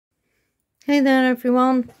Hey there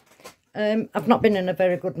everyone. I've not been in a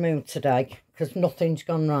very good mood today because nothing's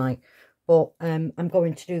gone right, but I'm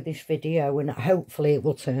going to do this video and hopefully it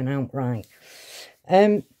will turn out right.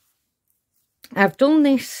 I've done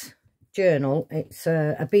this journal. It's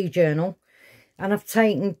a bead journal, and I've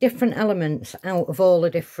taken different elements out of all the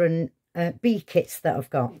different bead kits that I've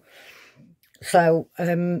got. So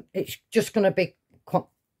it's just going to be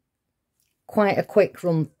quite a quick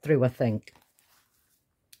run through, I think.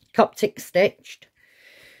 Coptic stitched.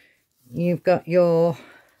 You've got your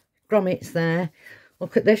grommets there.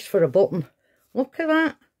 Look at this for a button. Look at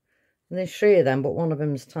that. And there's 3 of them, but one of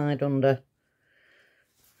them's tied under.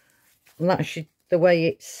 And that's the way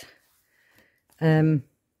it's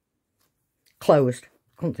closed.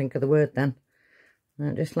 Couldn't think of the word then.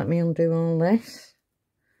 Now just let me undo all this.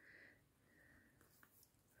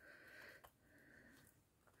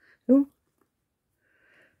 Ooh.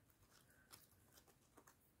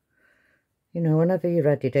 You know, whenever you're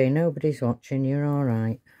ready, dear, nobody's watching, you're all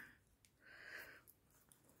right.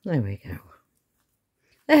 There we go.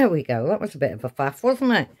 There we go. That was a bit of a faff,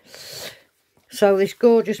 wasn't it? So this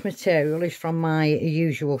gorgeous material is from my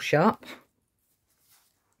usual shop.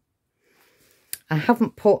 I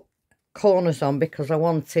haven't put corners on because I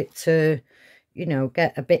want it to, you know,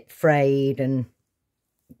 get a bit frayed and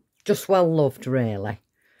just well loved, really.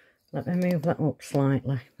 Let me move that up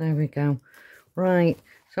slightly. There we go. Right.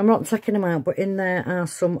 So I'm not taking them out, but in there are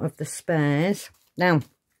some of the spares. Now,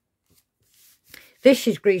 this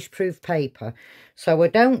is grease-proof paper, so I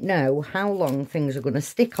don't know how long things are going to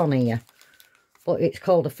stick on here. But it's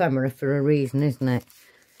called ephemera for a reason, isn't it?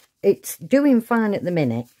 It's doing fine at the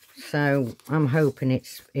minute, so I'm hoping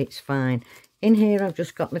it's fine. In here, I've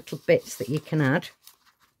just got little bits that you can add.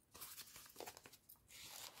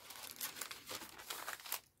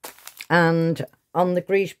 And on the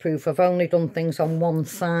greaseproof, I've only done things on one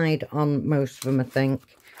side on most of them, I think.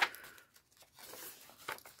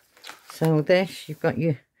 So this, you've got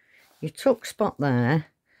your tuck spot there,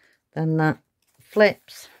 then that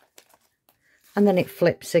flips, and then it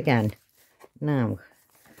flips again. Now,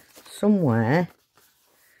 somewhere,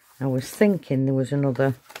 I was thinking there was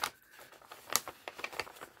another...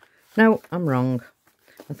 No, I'm wrong.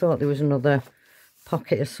 I thought there was another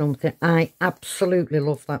pocket or something. I absolutely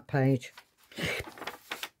love that page.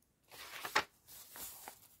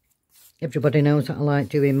 Everybody knows that I like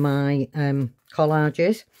doing my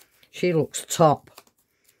collages. She looks top.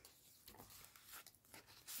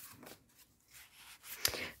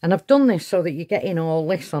 And I've done this so that you're getting all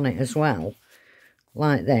this on it as well.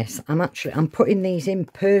 Like this. I'm putting these in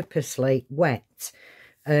purposely wet.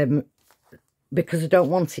 Because I don't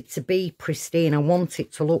want it to be pristine. I want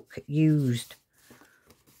it to look used.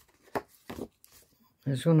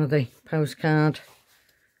 There's one of the postcard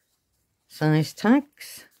size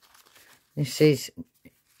tags. This is,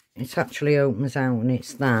 it actually opens out and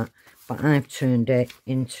it's that, but I've turned it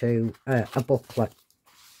into a booklet.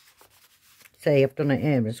 See, I've done it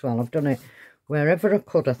here as well. I've done it wherever I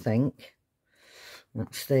could, I think.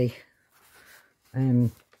 That's the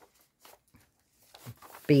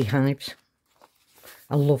beehives.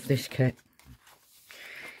 I love this kit.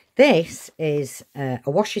 This is a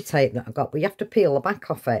washi tape that I got, but you have to peel the back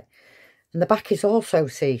off it. And the back is also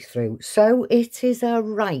see-through, so it is a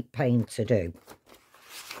right pain to do.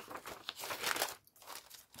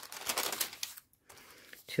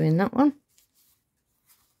 2 in that one.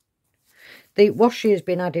 The washi has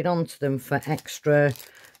been added onto them for extra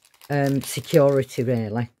security,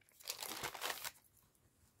 really.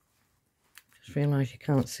 Just realised you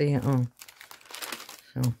can't see it on.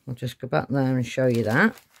 So I'll just go back there and show you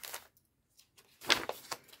that.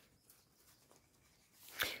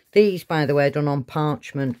 These, by the way, are done on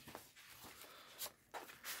parchment.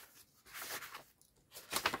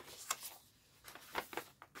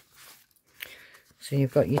 So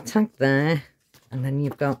you've got your tag there, and then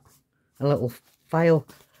you've got a little file.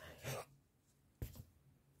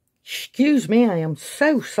 Excuse me, I am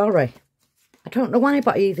so sorry. I don't know why,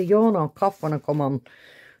 but I either yawn or cough when I come on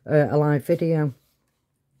a live video.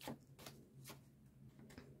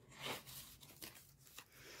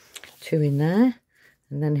 Two in there.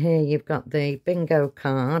 And then here you've got the bingo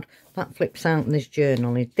card. That flips out in this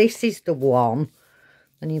journal. This is the one.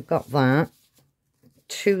 Then you've got that.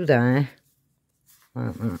 2 there.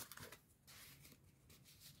 Like that.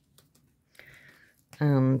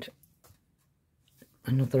 And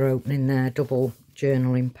another opening there. Double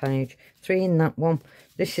journaling page. 3 in that one.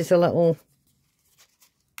 This is a little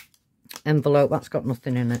envelope. That's got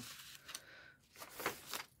nothing in it.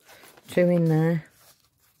 2 in there.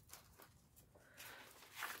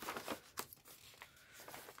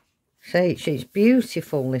 See, it's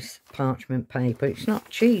beautiful, this parchment paper. It's not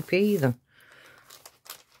cheap either.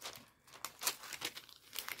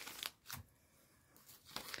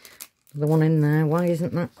 The one in there, why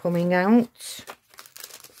isn't that coming out?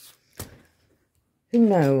 Who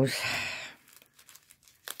knows?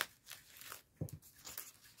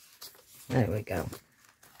 There we go.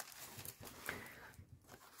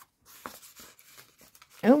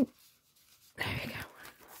 Oh, there we go.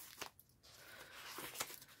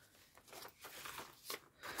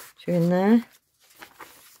 Two in there.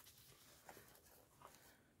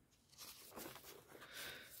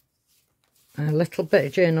 A little bit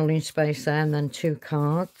of journaling space there, and then 2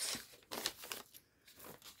 cards.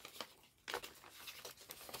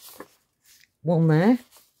 One there.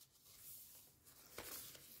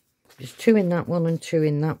 There's 2 in that one and 2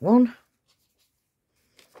 in that one.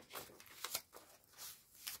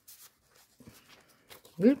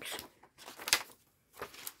 Oops.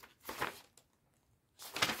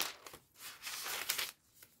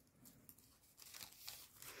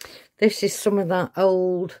 This is some of that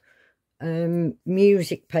old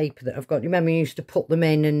music paper that I've got. You remember, you used to put them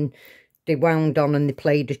in and they wound on and they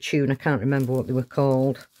played a tune. I can't remember what they were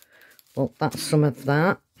called, but that's some of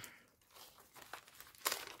that.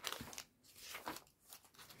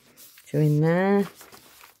 2 in there.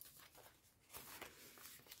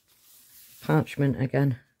 Parchment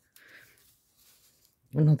again.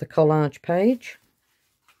 Another collage page.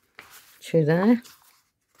 2 there.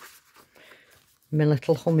 My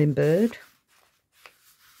little hummingbird.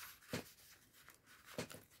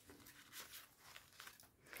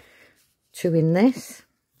 2 in this,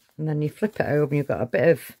 and then you flip it over and you've got a bit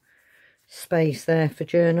of space there for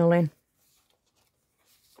journaling.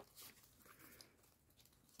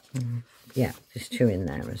 Yeah, there's 2 in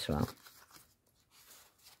there as well.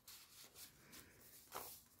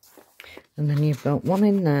 And then you've got 1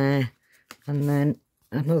 in there, and then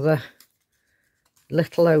another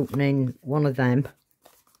little opening, one of them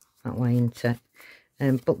that way into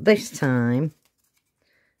it. But this time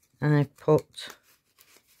I've put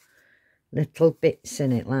little bits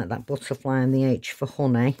in it, like that butterfly and the H for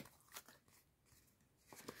honey.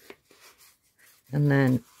 And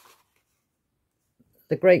then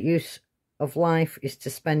the great use of life is to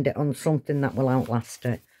spend it on something that will outlast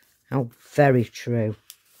it. How very true.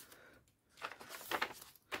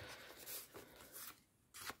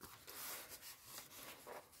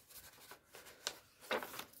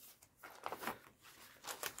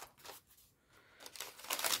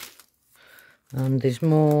 And there's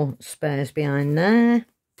more spares behind there.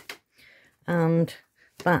 And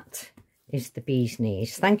that is the bee's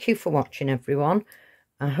knees. Thank you for watching, everyone.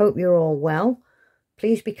 I hope you're all well.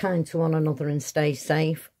 Please be kind to one another and stay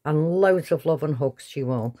safe. And loads of love and hugs to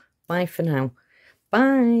you all. Bye for now.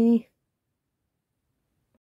 Bye.